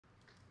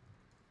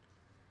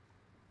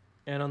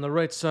And on the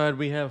right side,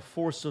 we have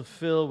Force of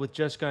Phil with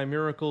Jeskai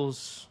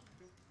Miracles.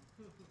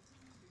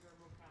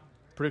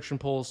 Prediction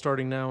poll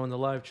starting now in the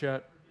live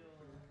chat.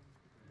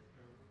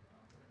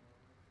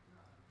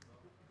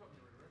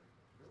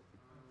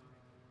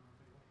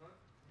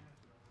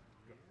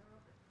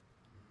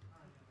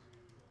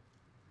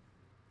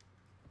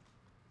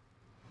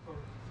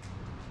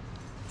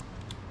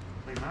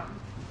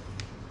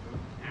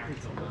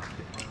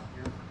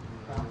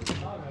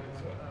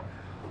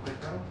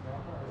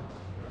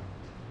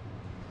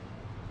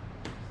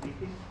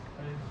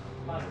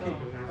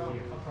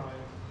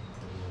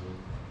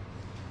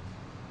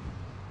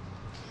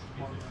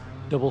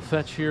 Double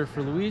fetch here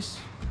for Luis.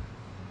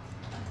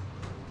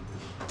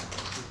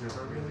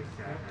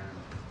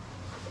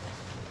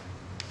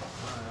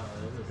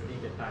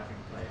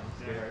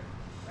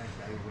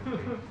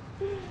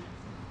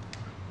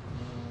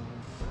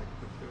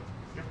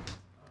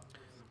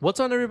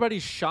 What's on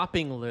everybody's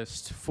shopping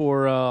list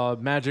for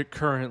Magic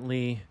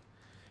currently,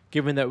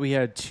 given that we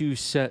had 2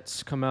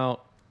 sets come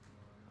out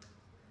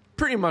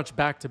pretty much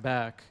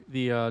back-to-back,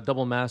 the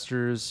Double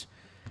Masters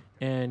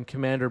and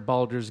Commander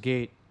Baldur's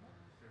Gate?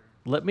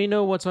 Let me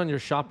know what's on your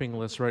shopping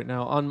list right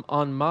now.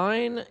 On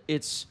mine,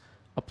 it's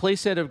a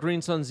playset of Green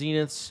Sun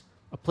Zeniths,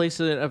 a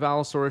playset of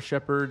Allosaurus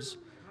Shepherds,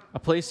 a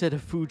playset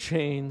of Food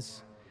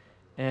Chains,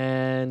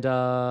 and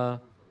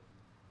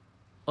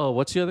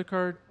what's the other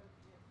card?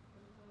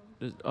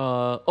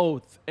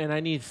 Oath, and I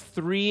need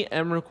 3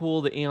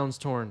 Emrakul the Aeon's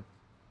Torn.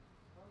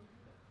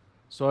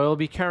 So I will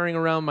be carrying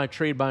around my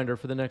trade binder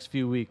for the next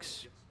few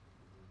weeks.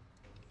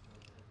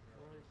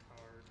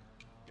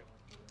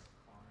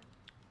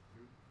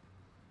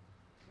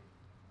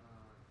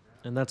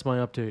 And that's my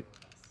update.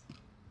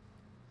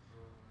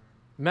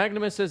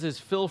 Magnumus says, is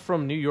Phil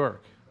from New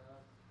York?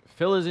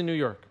 Phil is in New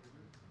York.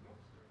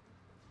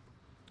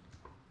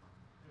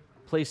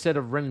 Play set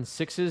of Ren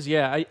 6s.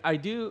 Yeah, I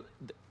do.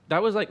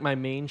 That was like my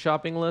main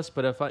shopping list,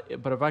 but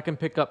if I can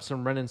pick up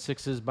some Ren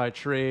 6s by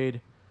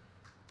trade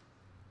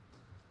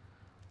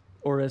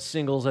or as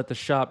singles at the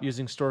shop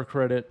using store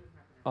credit,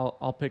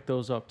 I'll pick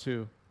those up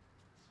too.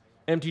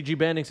 MTG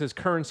Banding says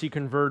currency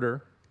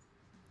converter.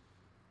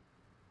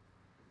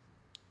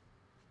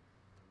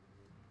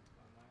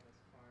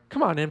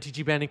 Come on,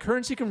 MTG Banding.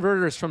 Currency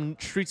Converter is from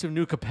Streets of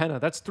New Capenna.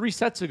 That's 3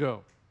 sets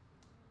ago.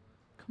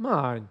 Come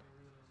on.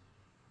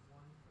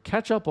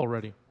 Catch up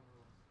already.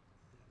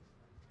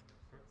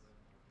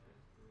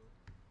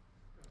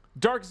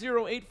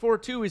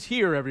 Dark0842 is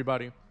here,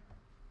 everybody.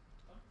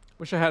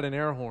 Wish I had an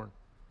air horn.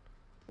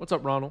 What's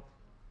up, Ronald?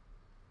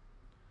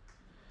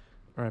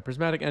 All right,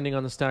 Prismatic Ending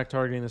on the stack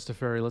targeting this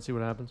Teferi. Let's see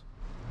what happens.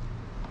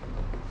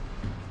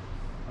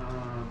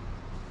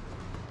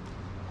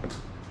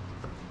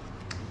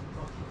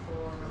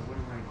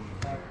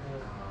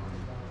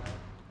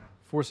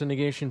 Force of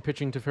Negation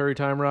pitching to Fairy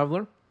Time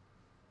Raveler.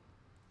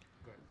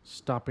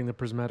 Stopping the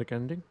Prismatic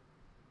Ending.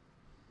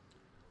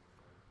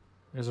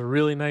 There's a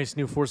really nice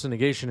new Force of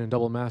Negation in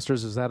Double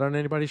Masters. Is that on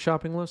anybody's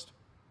shopping list?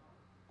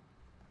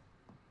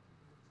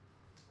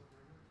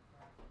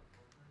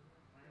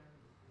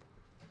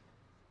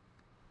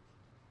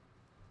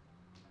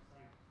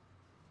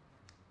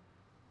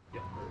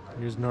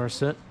 Here's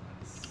Narset.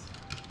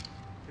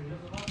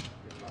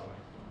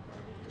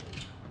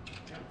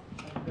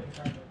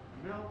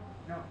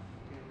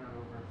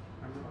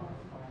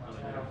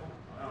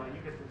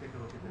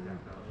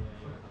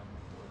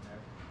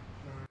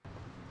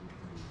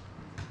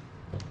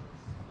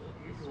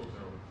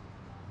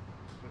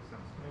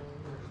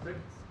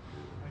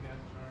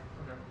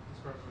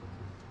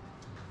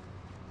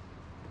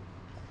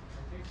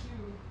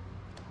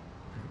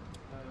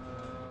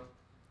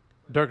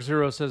 Dark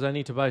Zero says, I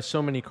need to buy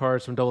so many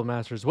cards from Double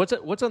Masters. What's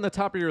on the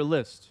top of your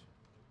list?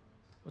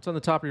 What's on the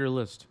top of your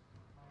list?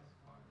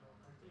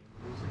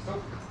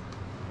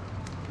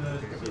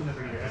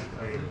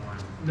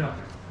 No.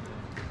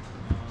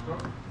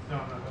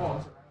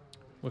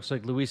 Looks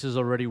like Luis is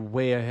already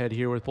way ahead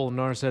here with both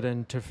Narset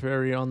and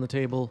Teferi on the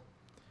table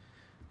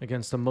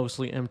against a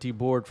mostly empty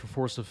board for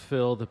Force of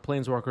Phil. The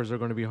Planeswalkers are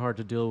going to be hard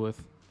to deal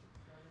with.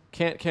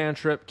 Can't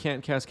cantrip,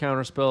 can't cast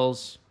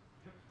counterspells.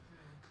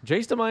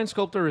 Jace the Mind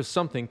Sculptor is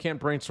something. Can't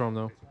brainstorm,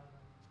 though.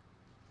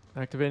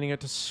 Activating it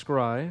to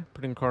scry.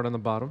 Putting a card on the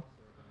bottom.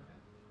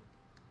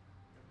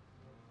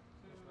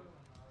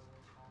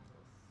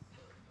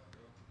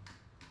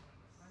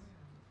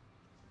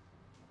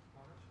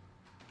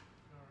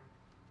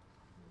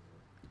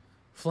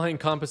 Flying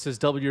Compasses,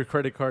 double your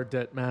credit card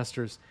debt,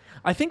 Masters.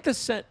 I think the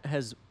set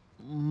has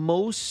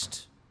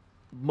most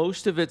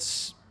of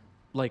its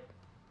like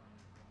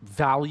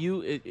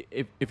value,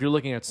 if you're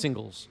looking at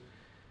singles.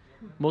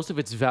 Most of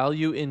its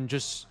value in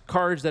just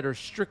cards that are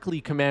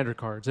strictly commander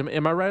cards.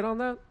 Am I right on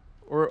that?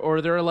 Or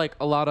are there like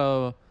a lot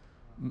of...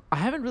 I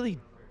haven't really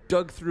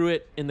dug through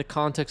it in the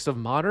context of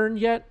Modern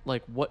yet.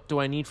 Like, what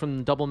do I need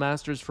from Double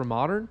Masters for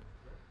Modern?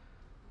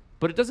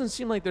 But it doesn't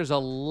seem like there's a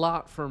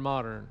lot for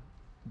Modern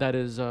that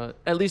is,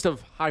 at least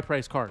of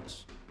high-priced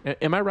cards.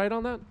 Am I right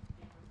on that?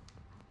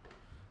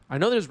 I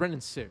know there's Ren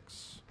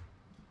 6.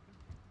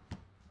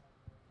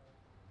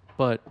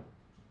 But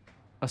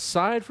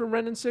aside from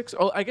Ren and 6,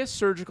 oh, I guess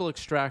Surgical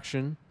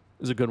Extraction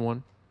is a good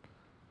one.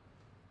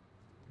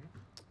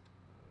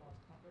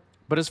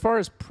 But as far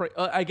as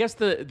I guess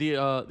the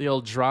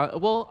Eldrazi,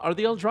 well, are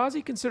the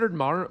Eldrazi considered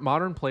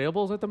modern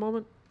playables at the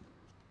moment?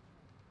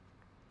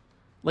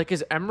 Like,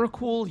 is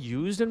Emrakul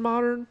used in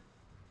modern?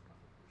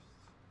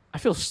 I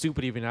feel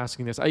stupid even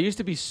asking this. I used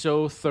to be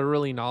so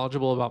thoroughly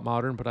knowledgeable about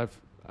modern, but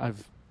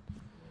I've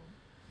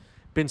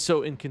been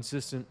so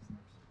inconsistent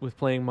with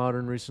playing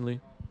modern recently.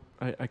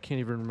 I can't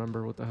even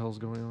remember what the hell's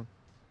going on.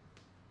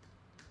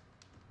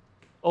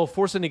 Oh,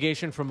 Force of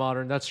Negation for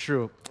modern. That's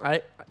true.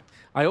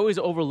 I always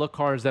overlook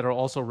cards that are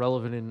also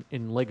relevant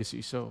in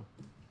Legacy, so.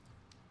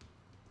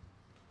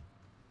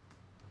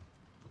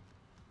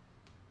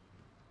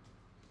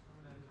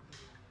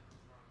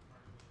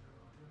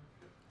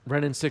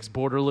 Ren and 6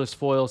 borderless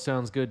foil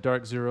sounds good.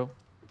 Dark Zero.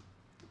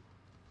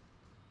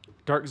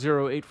 Dark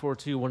Zero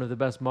 842, one of the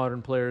best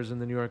modern players in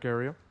the New York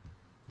area,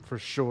 for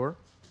sure.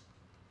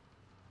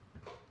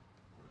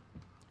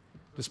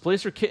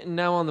 Displacer Kitten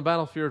now on the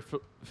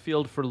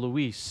battlefield for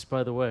Luis,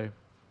 by the way.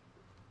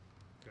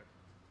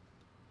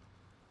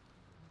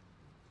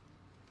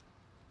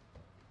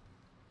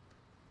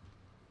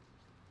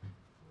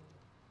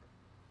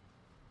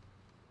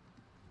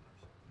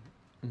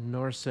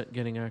 Narset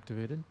getting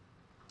activated.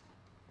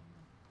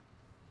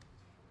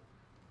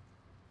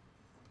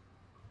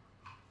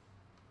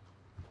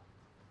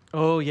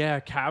 Oh yeah,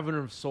 Cavern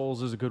of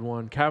Souls is a good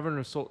one. Cavern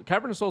of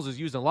Souls is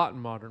used a lot in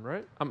modern,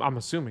 right? I'm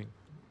assuming.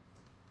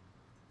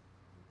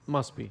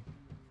 Must be.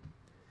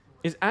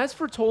 Is As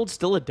Foretold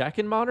still a deck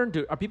in modern?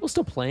 Are people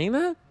still playing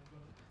that?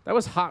 That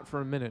was hot for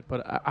a minute,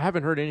 but I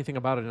haven't heard anything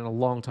about it in a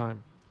long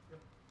time.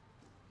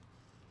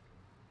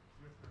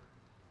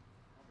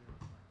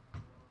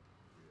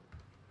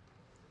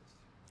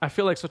 I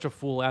feel like such a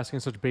fool asking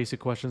such basic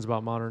questions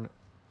about modern,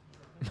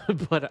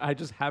 but I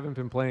just haven't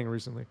been playing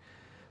recently.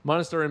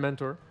 Monastery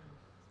Mentor,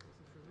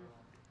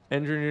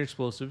 Engineered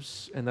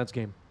Explosives, and that's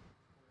game.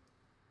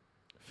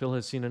 Phil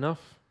has seen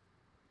enough.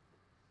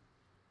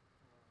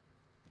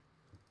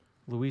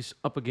 Luis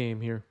up a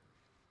game here.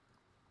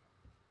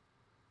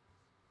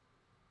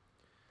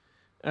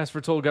 As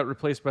Foretold got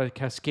replaced by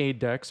Cascade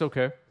decks.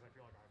 Okay.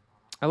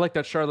 I like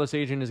that Charlotte's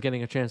Agent is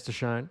getting a chance to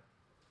shine.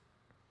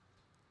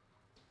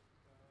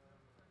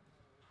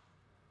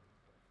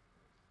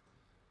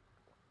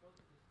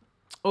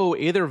 Oh,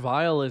 Aether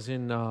Vial is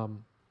in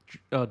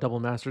Double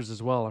Masters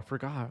as well. I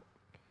forgot.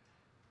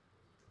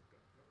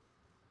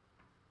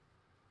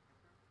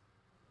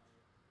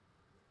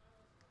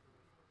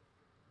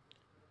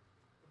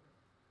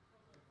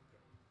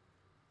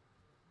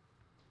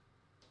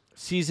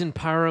 Seasoned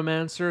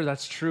Pyromancer.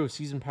 That's true.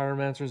 Seasoned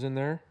Pyromancer's in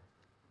there.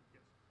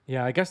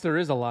 Yeah, I guess there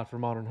is a lot for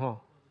modern, huh?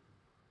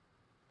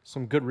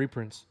 Some good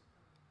reprints.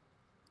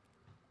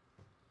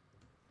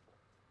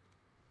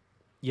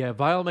 Yeah,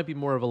 Vial might be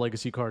more of a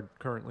legacy card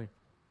currently.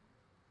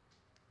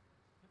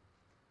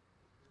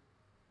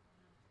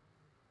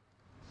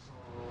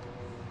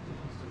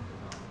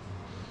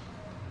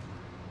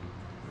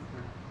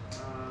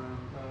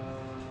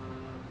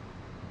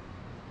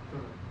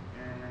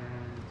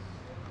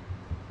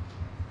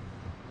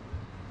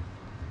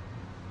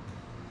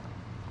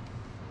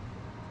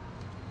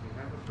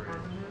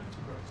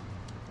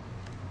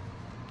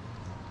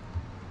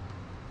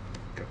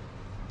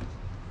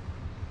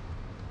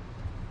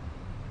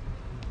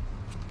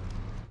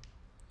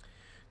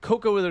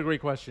 Coco with a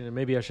great question, and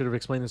maybe I should have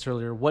explained this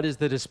earlier. What is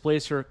the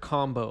Displacer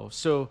combo?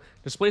 So,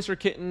 Displacer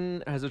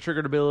Kitten has a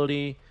triggered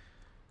ability.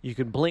 You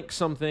can blink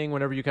something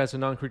whenever you cast a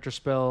non-creature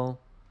spell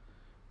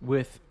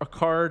with a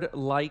card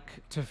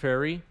like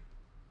Teferi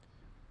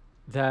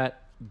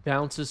that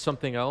bounces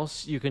something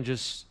else. You can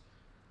just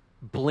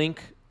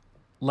blink,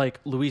 like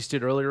Luis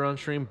did earlier on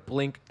stream,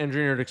 blink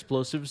Engineered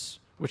Explosives,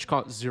 which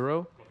cost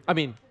 0. I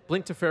mean,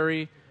 blink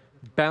Teferi,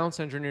 bounce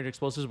Engineered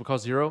Explosives, which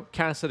cost 0.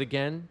 Cast it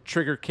again,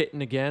 trigger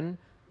Kitten again.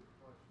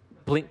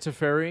 Blink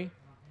Teferi,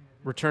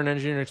 return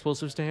Engineered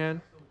Explosives to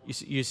hand.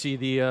 You see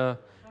the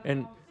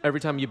and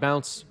every time you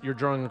bounce, you're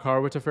drawing a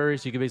card with Teferi,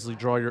 so you can basically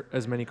draw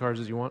as many cards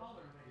as you want.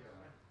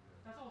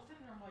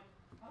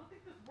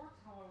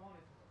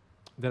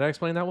 Did I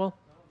explain that well?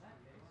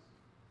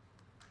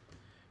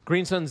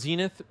 Green Sun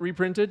Zenith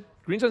reprinted.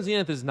 Green Sun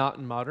Zenith is not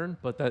in modern,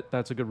 but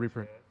that's a good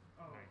reprint.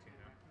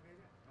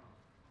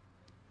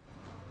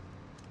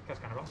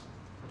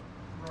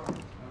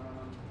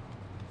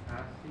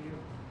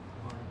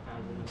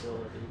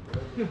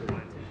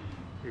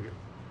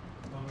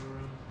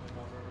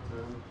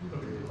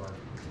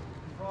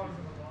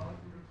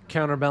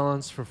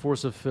 Counterbalance for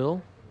Force of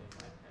Fill.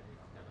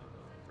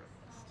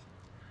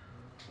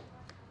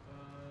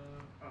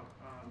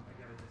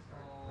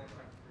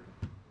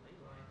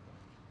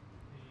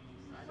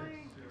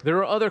 There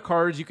are other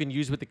cards you can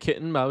use with the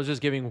Kitten, but I was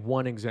just giving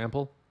one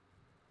example.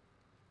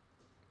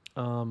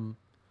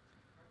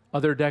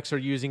 Other decks are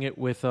using it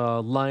with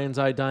Lion's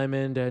Eye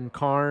Diamond and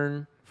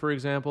Karn, for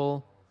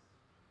example.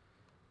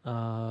 You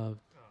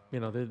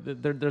know,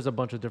 there's a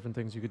bunch of different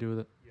things you could do with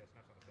it.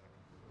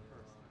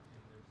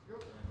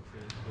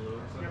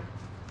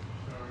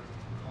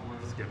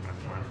 get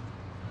magic land.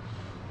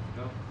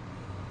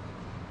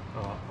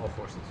 All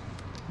forces.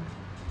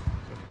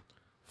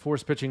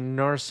 Force pitching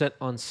Narset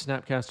on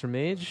Snapcaster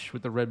Mage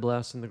with the red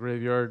blast in the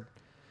graveyard.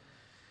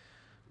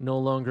 No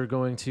longer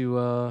going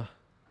to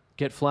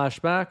get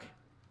flashed back.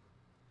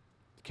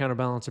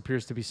 Counterbalance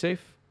appears to be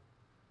safe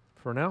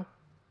for now.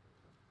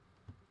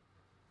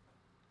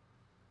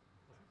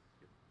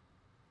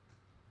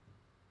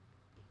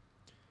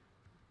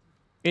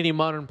 Any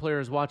Modern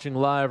players watching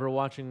live or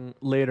watching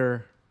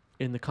later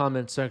in the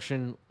comment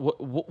section,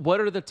 what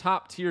are the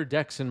top tier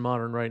decks in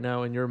Modern right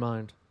now in your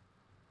mind?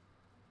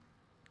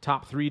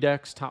 Top 3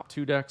 decks, top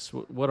 2 decks,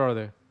 what are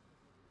they?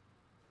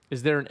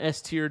 Is there an S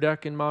tier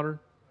deck in Modern?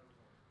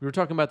 We were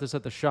talking about this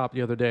at the shop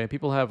the other day.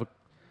 People have a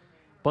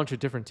bunch of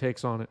different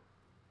takes on it.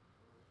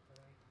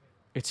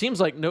 It seems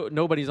like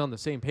nobody's on the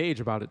same page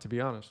about it, to be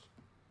honest.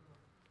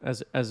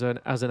 As an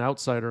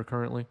outsider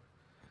currently,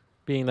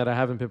 being that I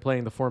haven't been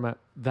playing the format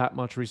that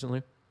much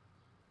recently.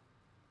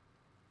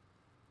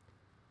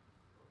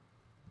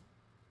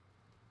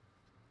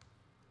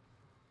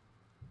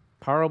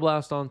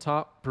 Pyroblast on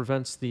top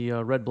prevents the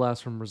red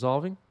blast from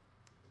resolving.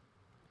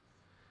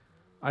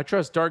 I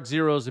trust Dark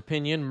Zero's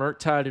opinion,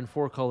 Murktide in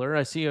 4-color.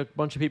 I see a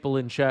bunch of people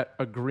in chat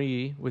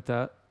agree with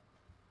that.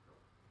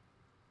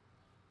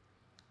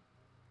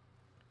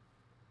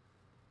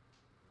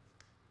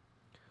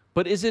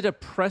 But is it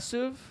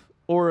oppressive,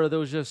 or are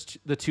those just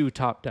the 2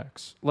 top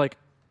decks? Like,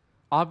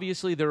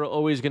 obviously there are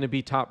always going to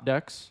be top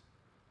decks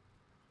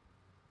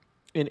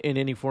in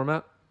any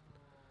format.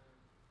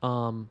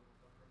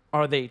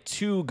 Are they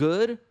too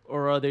good,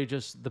 or are they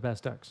just the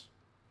best decks?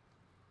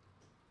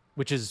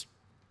 Which is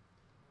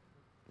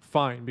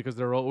fine, because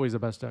they're always the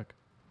best deck.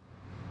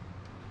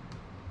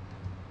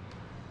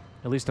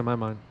 At least in my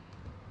mind.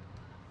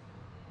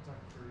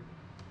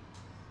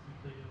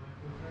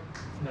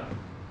 No.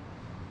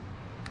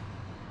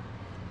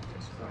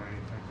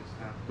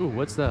 Ooh,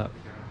 what's that?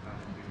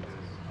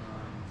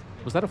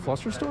 Was that a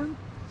Flusterstorm?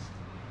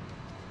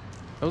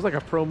 That was like a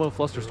promo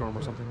Flusterstorm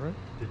or something, right?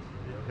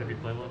 Have you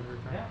played one over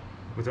your time?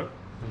 What's up?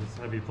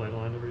 Have you played a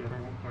line over your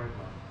time?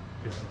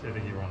 I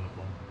think you were on the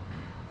play.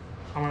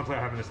 I want to play.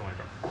 I have an instant line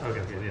card.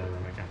 Okay, yeah,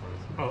 then I can't play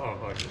this.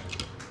 Okay.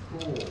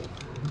 Cool.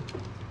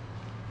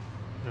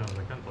 No,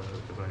 I can't play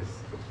this because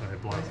I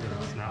blocked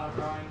the snap.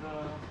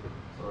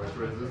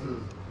 Sorry, this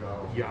is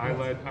yeah,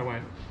 I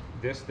went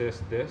this,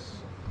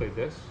 played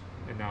this,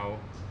 and now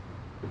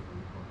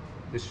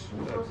this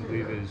I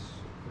believe is.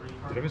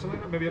 Did I miss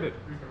something? Maybe I did.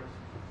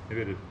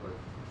 Maybe I did.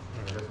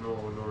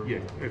 Yeah,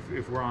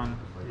 if we're on.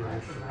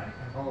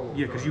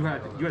 Yeah, because you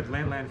had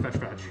land,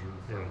 fetch.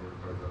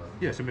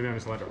 Yeah, so maybe I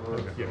missed land.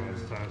 Okay. Yeah,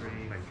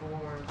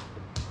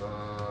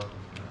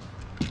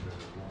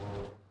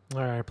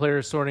 all right,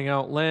 players sorting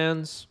out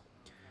lands.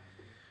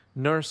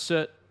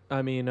 Narset,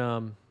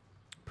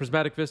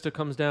 Prismatic Vista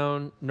comes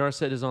down.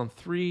 Narset is on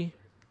 3.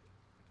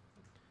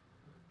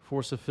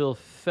 Force of Fill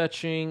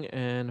fetching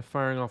and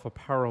firing off a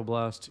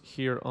Pyroblast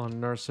here on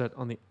Narset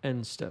on the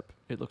end step,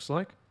 it looks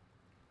like.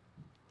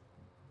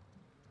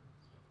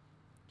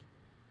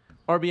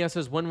 RBS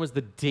says, when was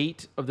the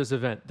date of this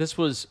event? This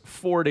was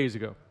 4 days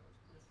ago.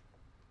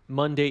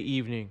 Monday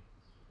evening.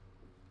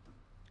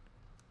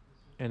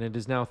 And it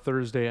is now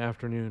Thursday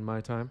afternoon,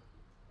 my time.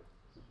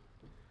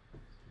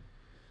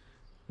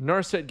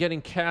 Narset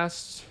getting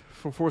cast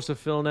for Force of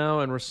Fill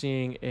now, and we're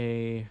seeing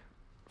a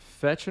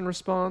fetch in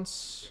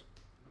response.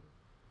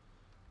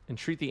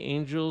 Entreat the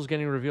Angels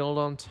getting revealed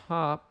on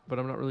top, but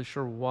I'm not really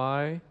sure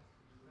why.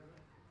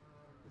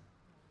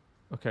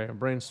 Okay, a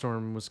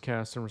Brainstorm was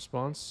cast in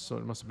response, so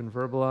it must have been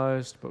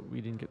verbalized, but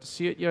we didn't get to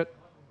see it yet.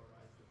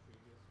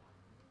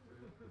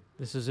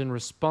 This is in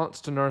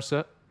response to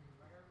Narset,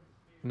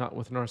 not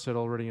with Narset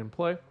already in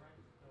play.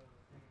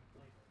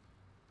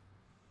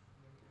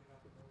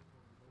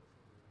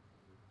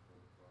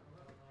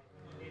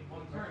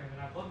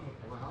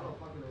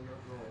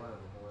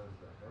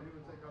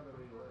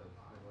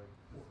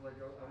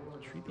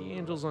 Treat the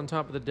Angels on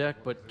top of the deck,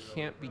 but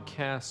can't be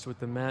cast with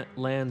the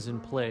lands in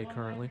play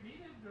currently.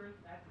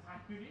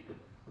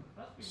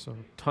 So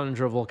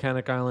Tundra,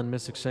 Volcanic Island,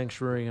 Mystic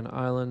Sanctuary, and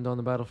Island on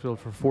the battlefield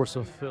for Force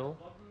of Fill.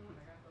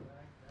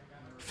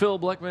 Phil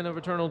Bleckman of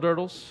Eternal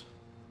Dirtles.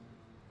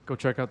 Go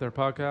check out their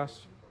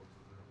podcast.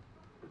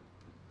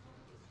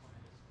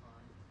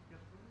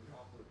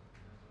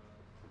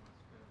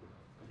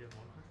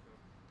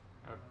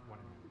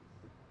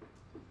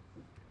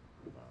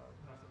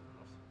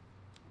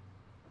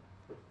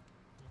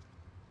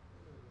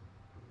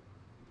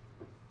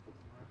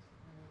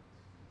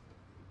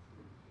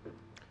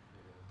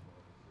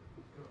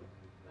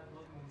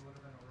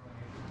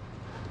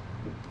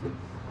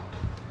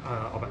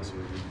 I'll pass.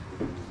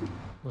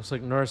 Looks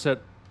like Narset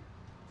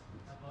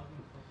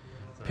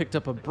picked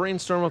up a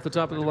Brainstorm off the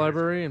top of the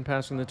library and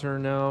passing the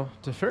turn now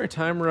to Fairy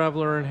Time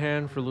Raveler in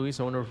hand for Luis.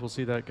 I wonder if we'll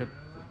see that get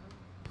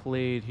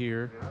played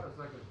here.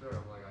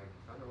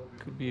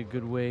 Could be a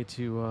good way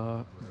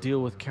to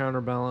deal with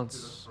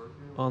counterbalance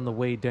on the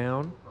way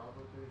down.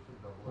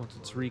 once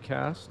it's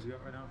recast. What do you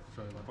got right now?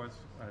 Sorry, likewise.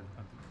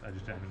 I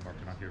just haven't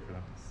marked it on here for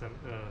them.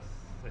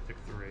 I took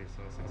 3,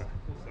 so 6.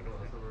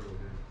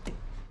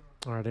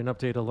 All right, an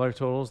update of life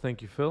totals.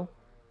 Thank you, Phil.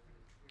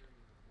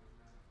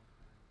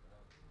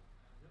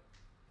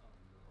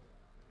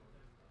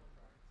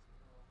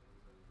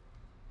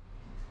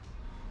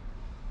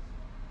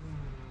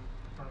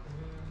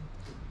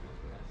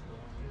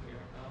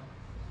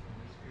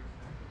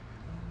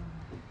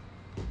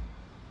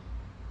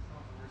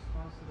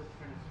 Response to the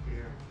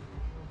transfer.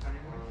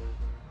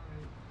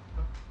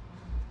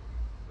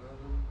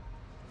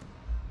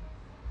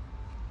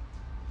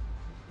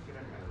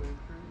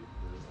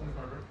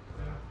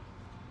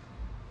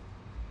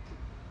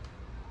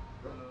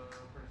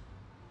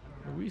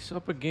 Luis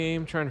up a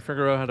game, trying to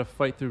figure out how to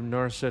fight through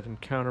Narset and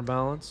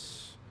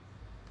counterbalance.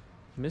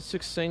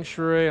 Mystic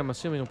Sanctuary, I'm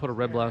assuming I'll put a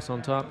Red Blast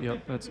on top.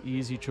 Yep, that's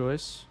easy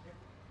choice.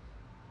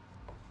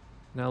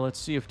 Now let's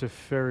see if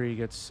Teferi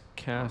gets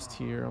cast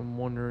here. I'm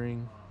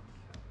wondering.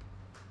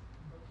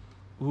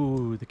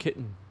 Ooh, the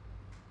Kitten.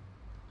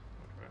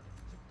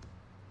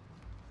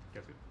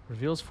 Guess it.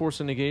 Reveals Force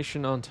of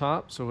Negation on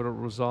top, so it'll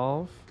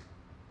resolve.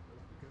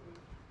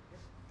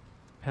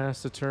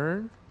 Pass the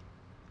turn.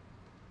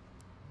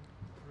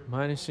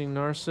 Minusing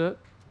Narset.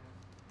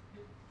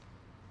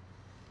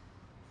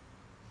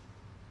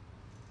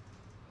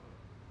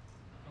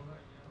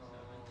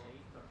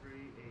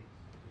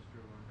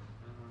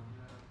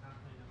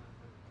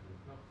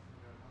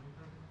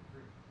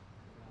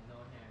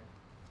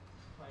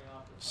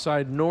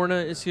 Side Norna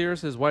is here.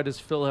 Says, why does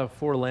Phil have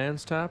 4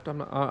 lands tapped?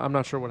 I'm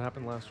not sure what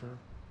happened last turn.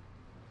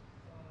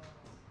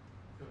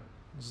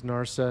 This is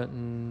Narset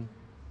and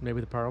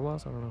maybe the Power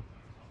Blast. I don't know.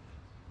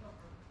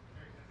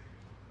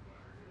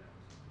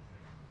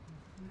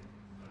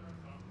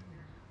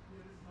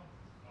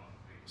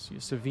 See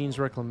Savine's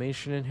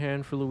Reclamation in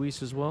hand for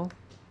Luis as well.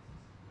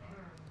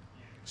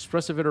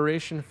 Expressive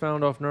Iteration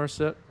found off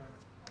Narset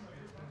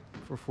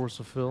for Force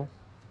of Phil.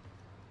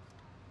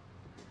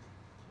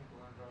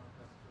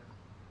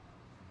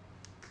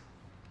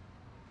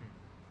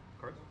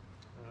 Cards?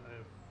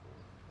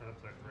 I will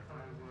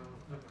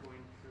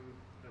going through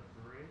the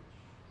bridge.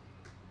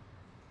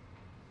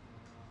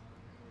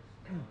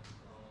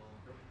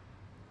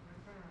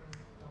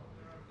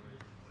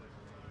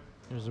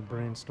 There's a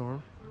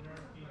Brainstorm.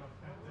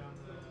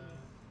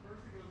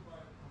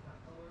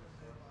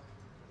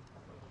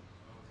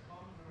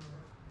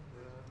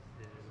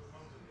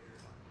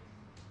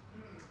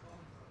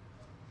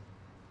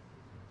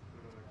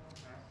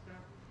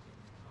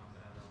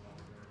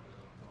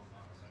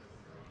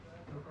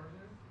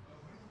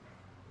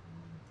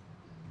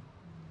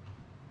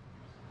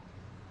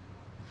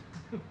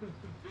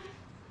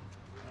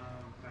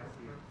 Back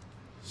to you.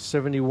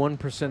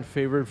 71%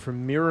 favored for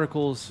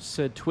Miracles,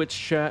 said Twitch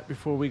chat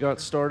before we got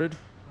started.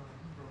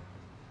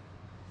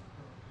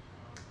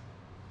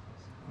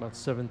 About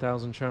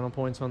 7,000 channel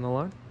points on the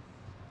line.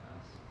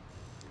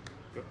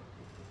 Go.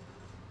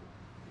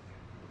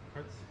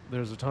 Cards?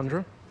 There's a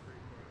Tundra.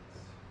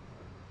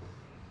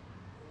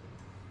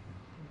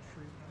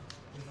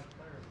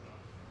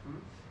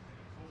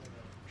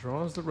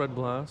 Draws the Red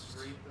Blast.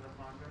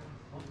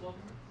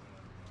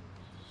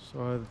 So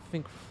I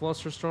think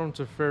Flusterstorm,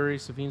 Teferi,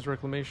 Savine's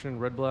Reclamation,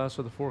 and Red Blast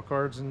are the 4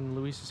 cards in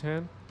Luis's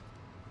hand.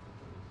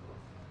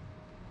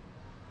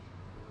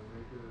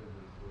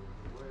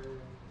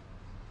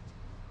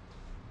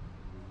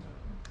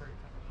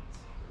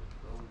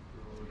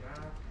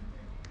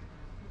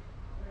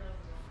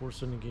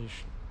 Force of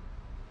Negation.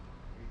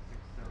 3,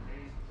 6, 7,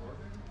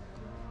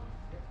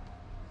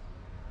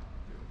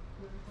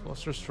 8.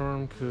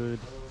 Flusterstorm could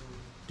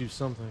do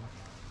something.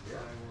 I will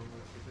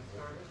look at this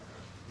card.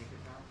 Take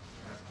it down.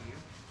 Back to you.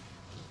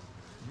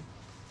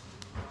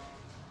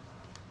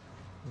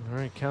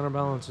 Alright,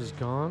 counterbalance is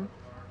gone.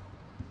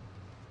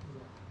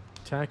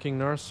 Attacking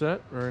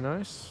Narset, very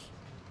nice.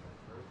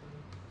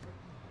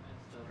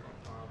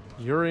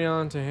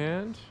 Urion to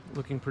hand,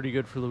 looking pretty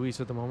good for Luis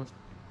at the moment.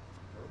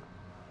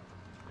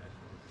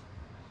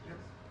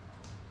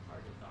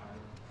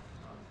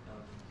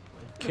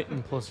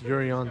 Kitten plus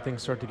Urion,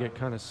 things start to get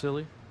kind of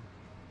silly.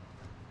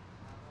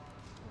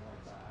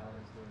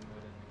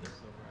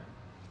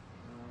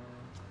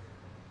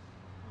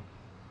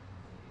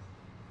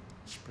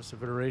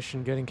 Expressive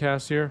Iteration getting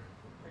cast here.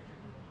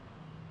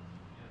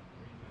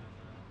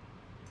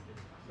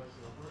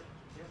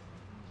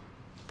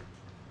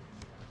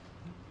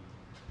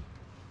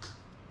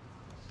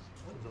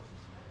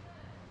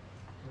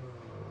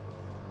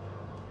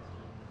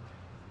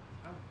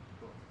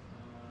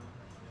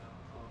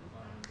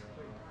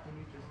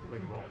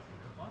 Like roll.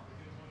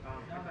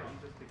 Now that you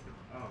just take the.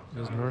 Oh.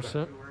 There's so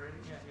Narset. you already?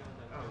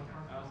 Oh, okay.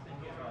 I was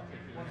thinking about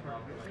taking it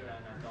off like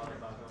that, and I thought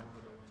about going for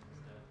the win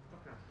instead.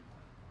 Okay.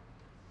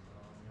 So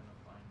I'm gonna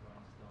find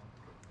one still.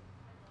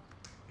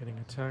 Getting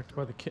attacked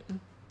by the Kitten.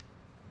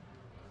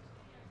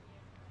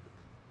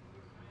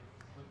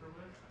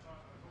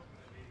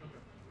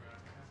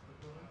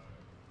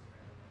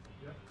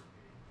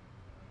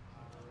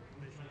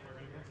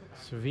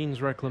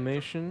 Savine's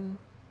Reclamation.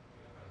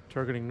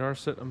 Targeting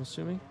Narset, I'm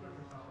assuming.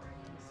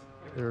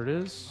 There it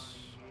is.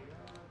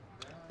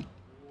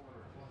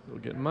 We'll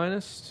get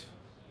minused.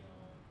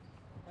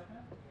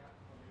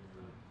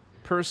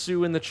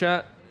 Pursue in the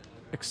chat.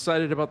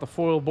 Excited about the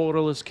foil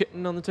borderless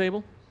kitten on the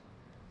table.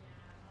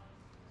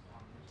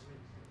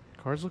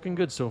 Card's looking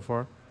good so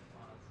far.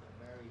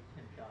 Very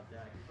thin shot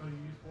deck. Can't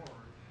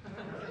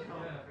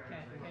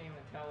even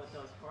tell what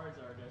those cards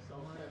are. They're so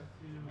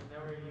thin. I've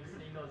never even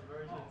seen those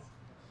versions.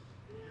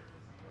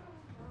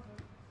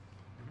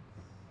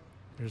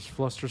 There's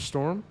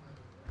Flusterstorm.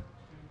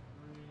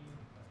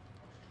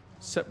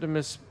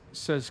 Septimus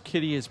says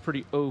Kitty is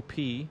pretty OP.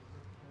 Yeah,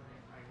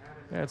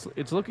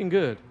 it's looking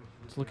good.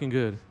 It's looking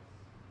good.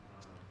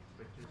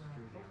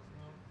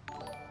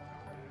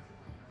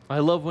 I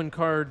love when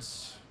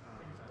cards,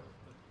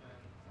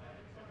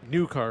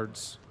 new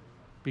cards,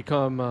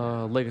 become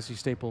legacy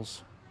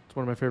staples. It's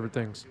one of my favorite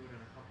things.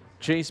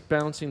 Jace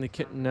bouncing the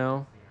kitten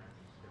now.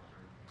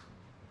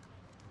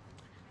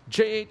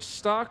 JH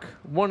Stock,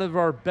 one of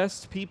our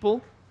best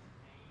people,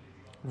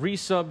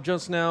 resub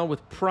just now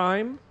with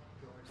Prime,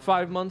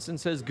 5 months, and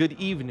says good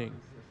evening.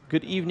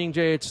 Good evening,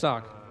 JH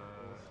Stock.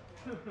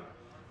 Go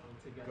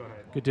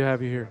ahead. Good to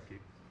have you here.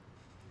 Keep.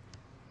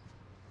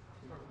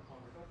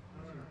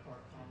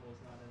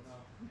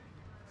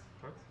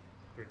 What?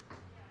 3.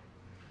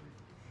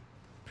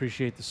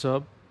 Appreciate the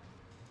sub.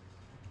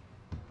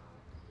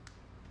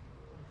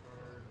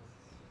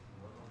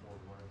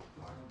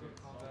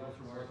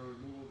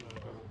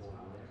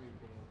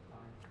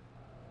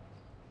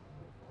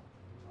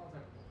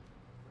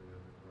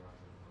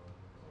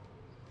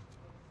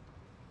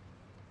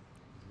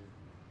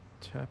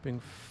 Tapping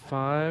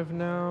 5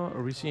 now.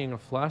 Are we seeing a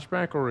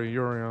flashback or a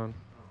Yorion?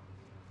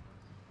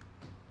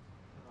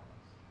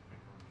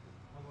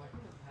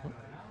 Oh,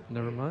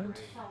 never mind.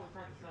 I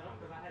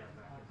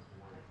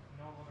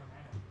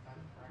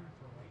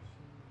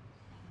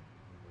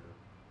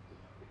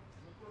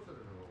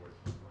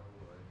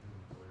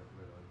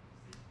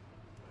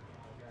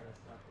gotta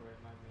separate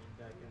my main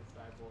deck and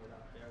sideboard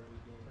out there every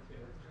game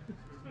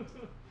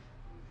too.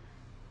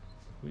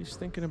 He's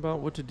thinking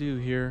about what to do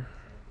here.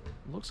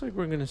 Looks like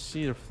we're going to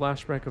see a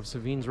flashback of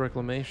Savine's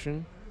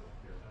Reclamation.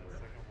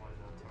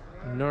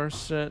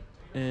 Narset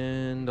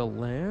and a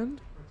land?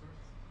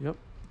 Yep.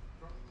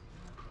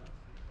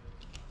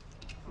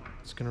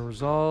 It's going to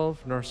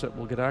resolve. Narset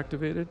will get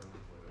activated.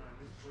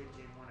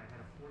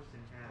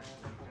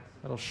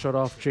 That'll shut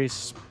off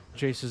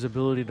Jace's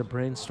ability to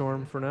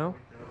brainstorm for now,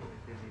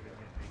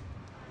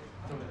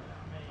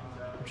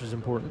 which is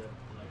important.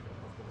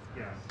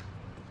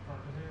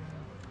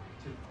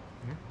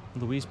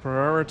 Luis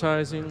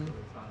prioritizing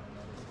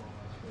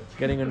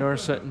getting a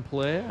Narset in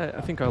play. I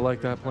think I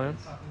like that plan.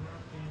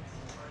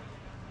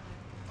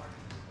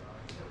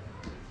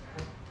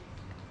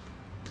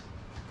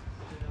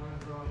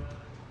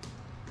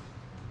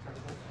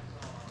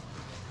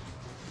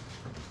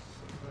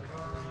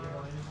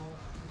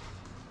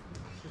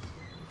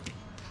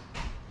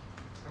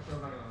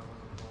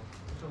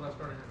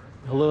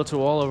 Hello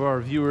to all of our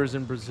viewers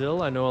in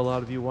Brazil. I know a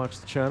lot of you watch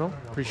the channel.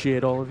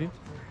 Appreciate all of you.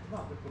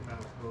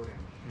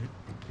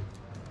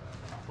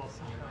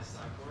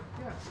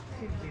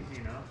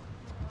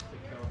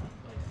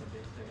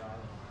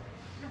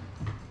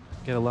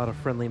 Get a lot of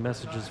friendly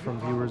messages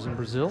from viewers in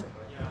Brazil.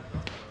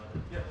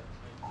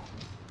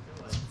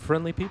 Some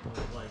friendly people.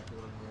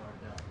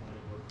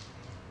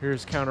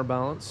 Here's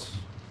Counterbalance.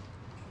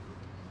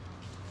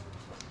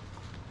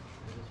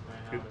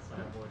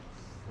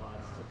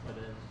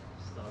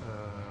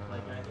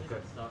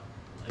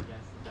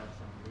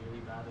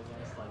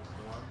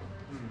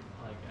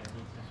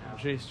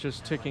 Jace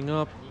just ticking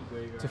up.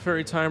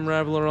 Teferi Time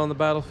Raveler on the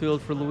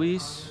battlefield for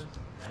Luis.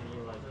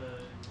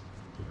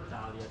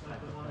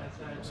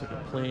 Looks like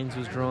a Plains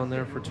was drawn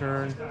there for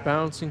turn.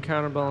 Bouncing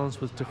Counterbalance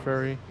with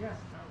Teferi.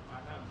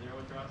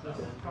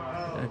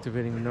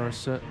 Activating the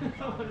Narset.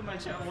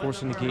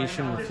 Force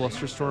Negation with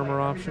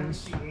Flusterstormer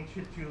options.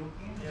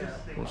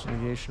 Force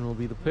Negation will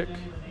be the pick.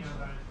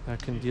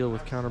 That can deal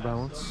with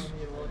Counterbalance,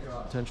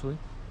 potentially.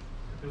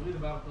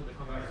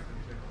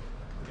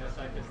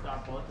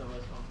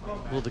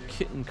 Will the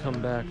kitten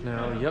come back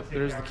now? Yep,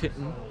 there's the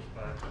kitten.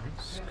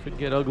 This could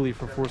get ugly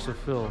for Force of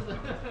Fill.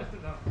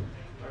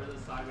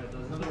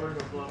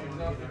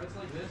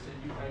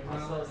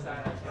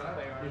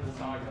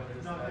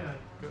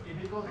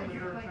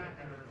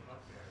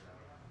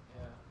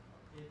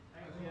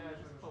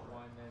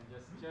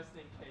 Just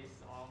in case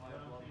all my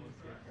blood was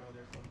get killed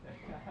or something.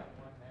 I have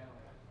one nail.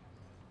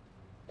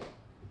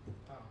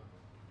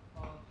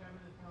 Kevin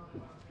is telling me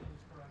what I'm saying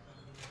is correct. I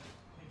believe it.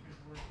 Take his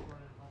word for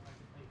it and hope I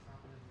can take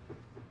confidence in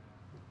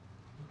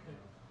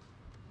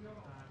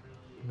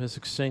it.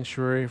 Mystic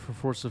Sanctuary for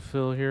Force of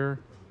Fill here.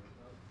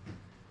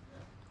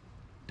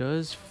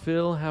 Does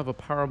Phil have a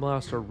Power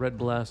Blast or Red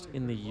Blast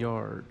in the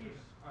yard?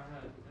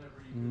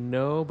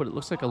 No, but it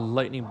looks like a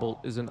Lightning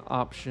Bolt is an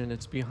option.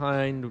 It's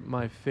behind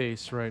my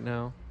face right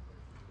now.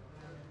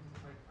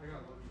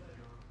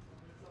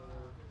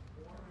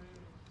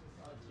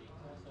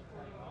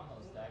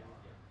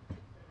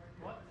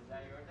 What? Is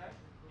that your deck?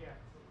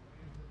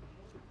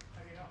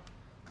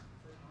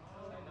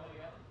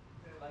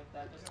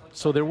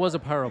 So there was a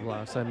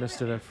Pyroblast. I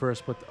missed it at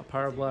first, but a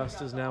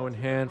Pyroblast is now in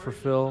hand for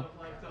Phil.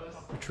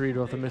 Retreat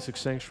off the Mystic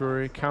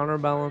Sanctuary.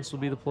 Counterbalance will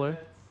be the play.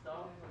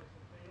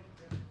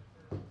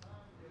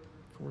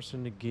 Force of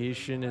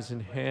Negation is in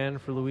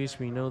hand for Luis.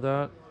 We know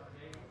that.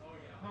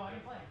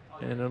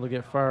 And it'll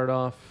get fired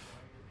off,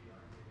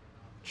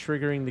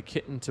 triggering the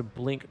Kitten to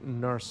blink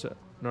Narset.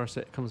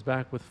 Narset comes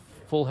back with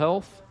full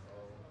health.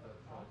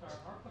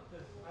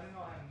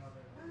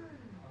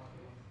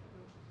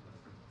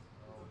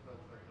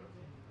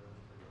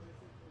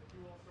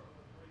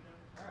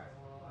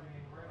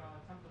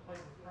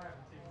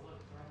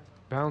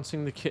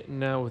 Bouncing the Kitten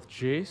now with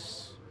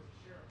Jace.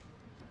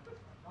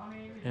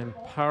 And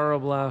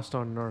Pyroblast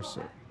on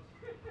Narset.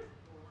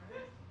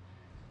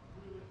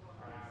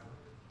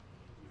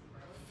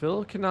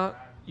 Phil cannot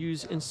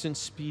use instant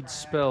speed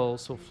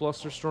spells, so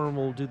Flusterstorm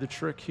will do the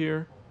trick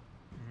here.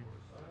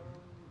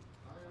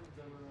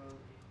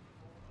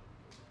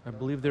 I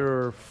believe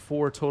there are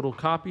 4 total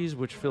copies,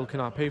 which Phil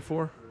cannot pay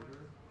for.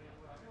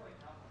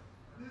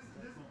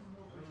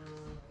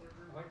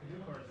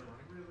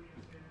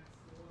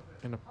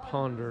 And a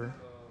Ponder.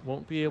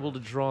 Won't be able to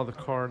draw the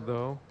card,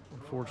 though,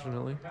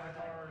 unfortunately.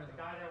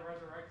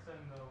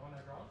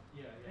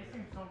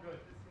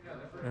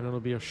 And it'll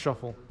be a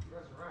shuffle.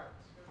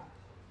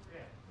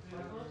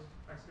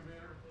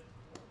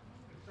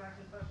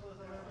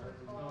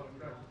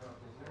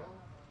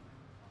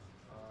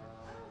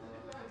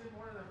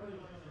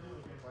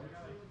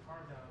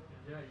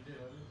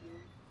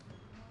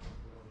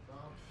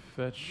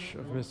 Fetch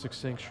of Mystic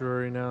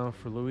Sanctuary now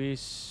for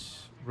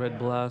Luis. Red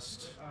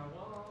Blast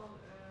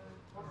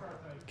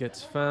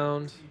gets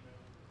found.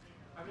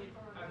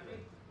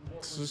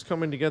 This is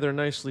coming together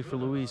nicely for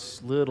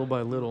Luis, little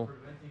by little.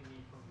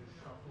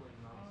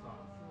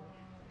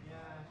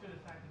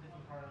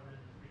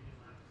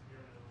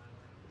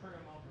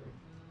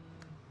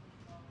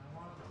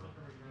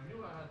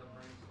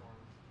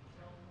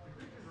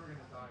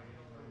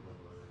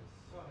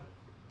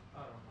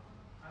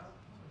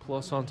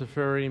 Plus on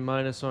Teferi,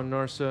 minus on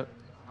Narset.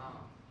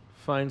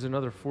 Finds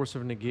another Force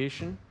of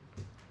Negation.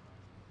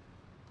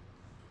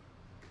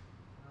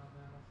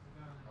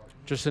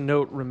 Just a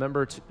note,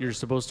 remember you're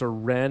supposed to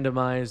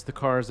randomize the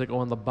cards that go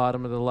on the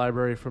bottom of the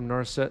library from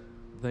Narset.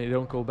 They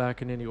don't go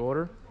back in any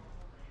order.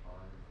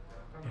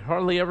 It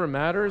hardly ever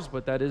matters,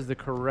 but that is the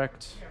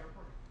correct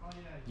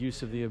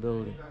use of the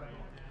ability.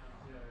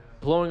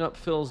 Blowing up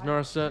Phil's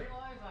Narset.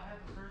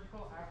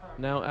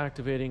 Now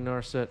activating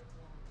Narset.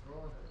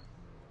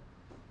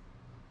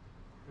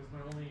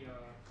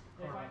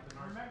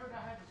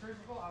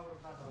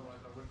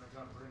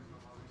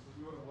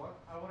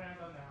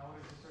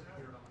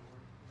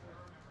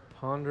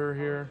 Ponder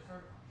here.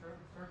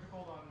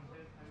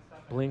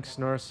 Blinks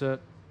Narset.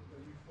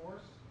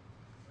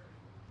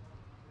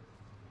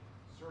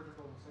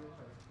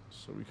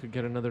 So we could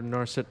get another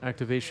Narset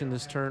activation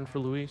this turn for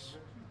Luis.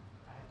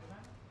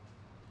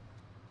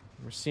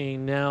 We're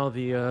seeing now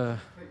the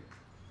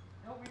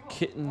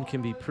Kitten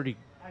can be pretty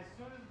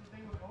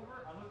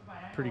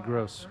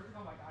gross.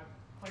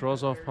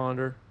 Draws off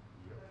Ponder.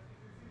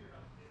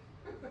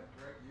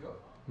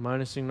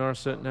 Minusing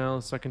Narset now,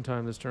 the second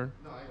time this turn.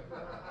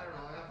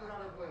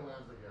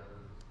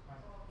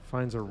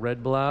 Finds a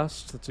Red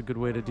Blast. That's a good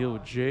way to deal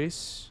with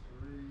Jace.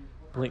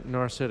 Blink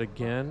Narset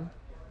again,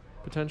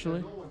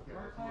 potentially.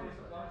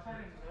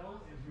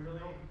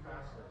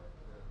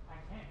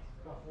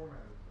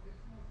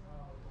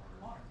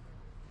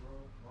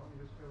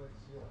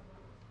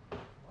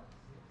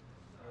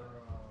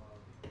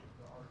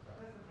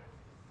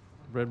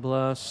 Red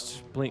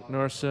Blast, Blink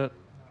Narset.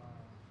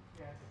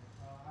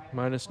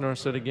 Minus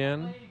Narset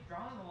again.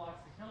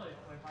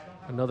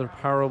 Another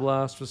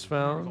Pyroblast was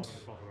found.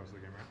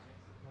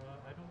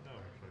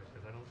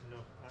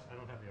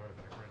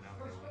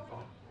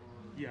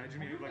 Yeah, I just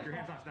mean, like, your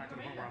hand's not stacked to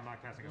the point where I'm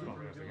not casting a spell for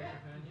the rest of the game.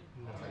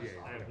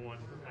 Yeah, I have one.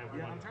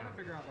 Yeah, I'm trying to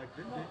figure out,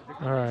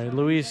 like... All right,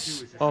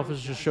 Luis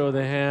offers to show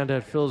the hand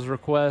at Phil's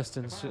request,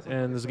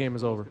 and this game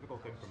is over.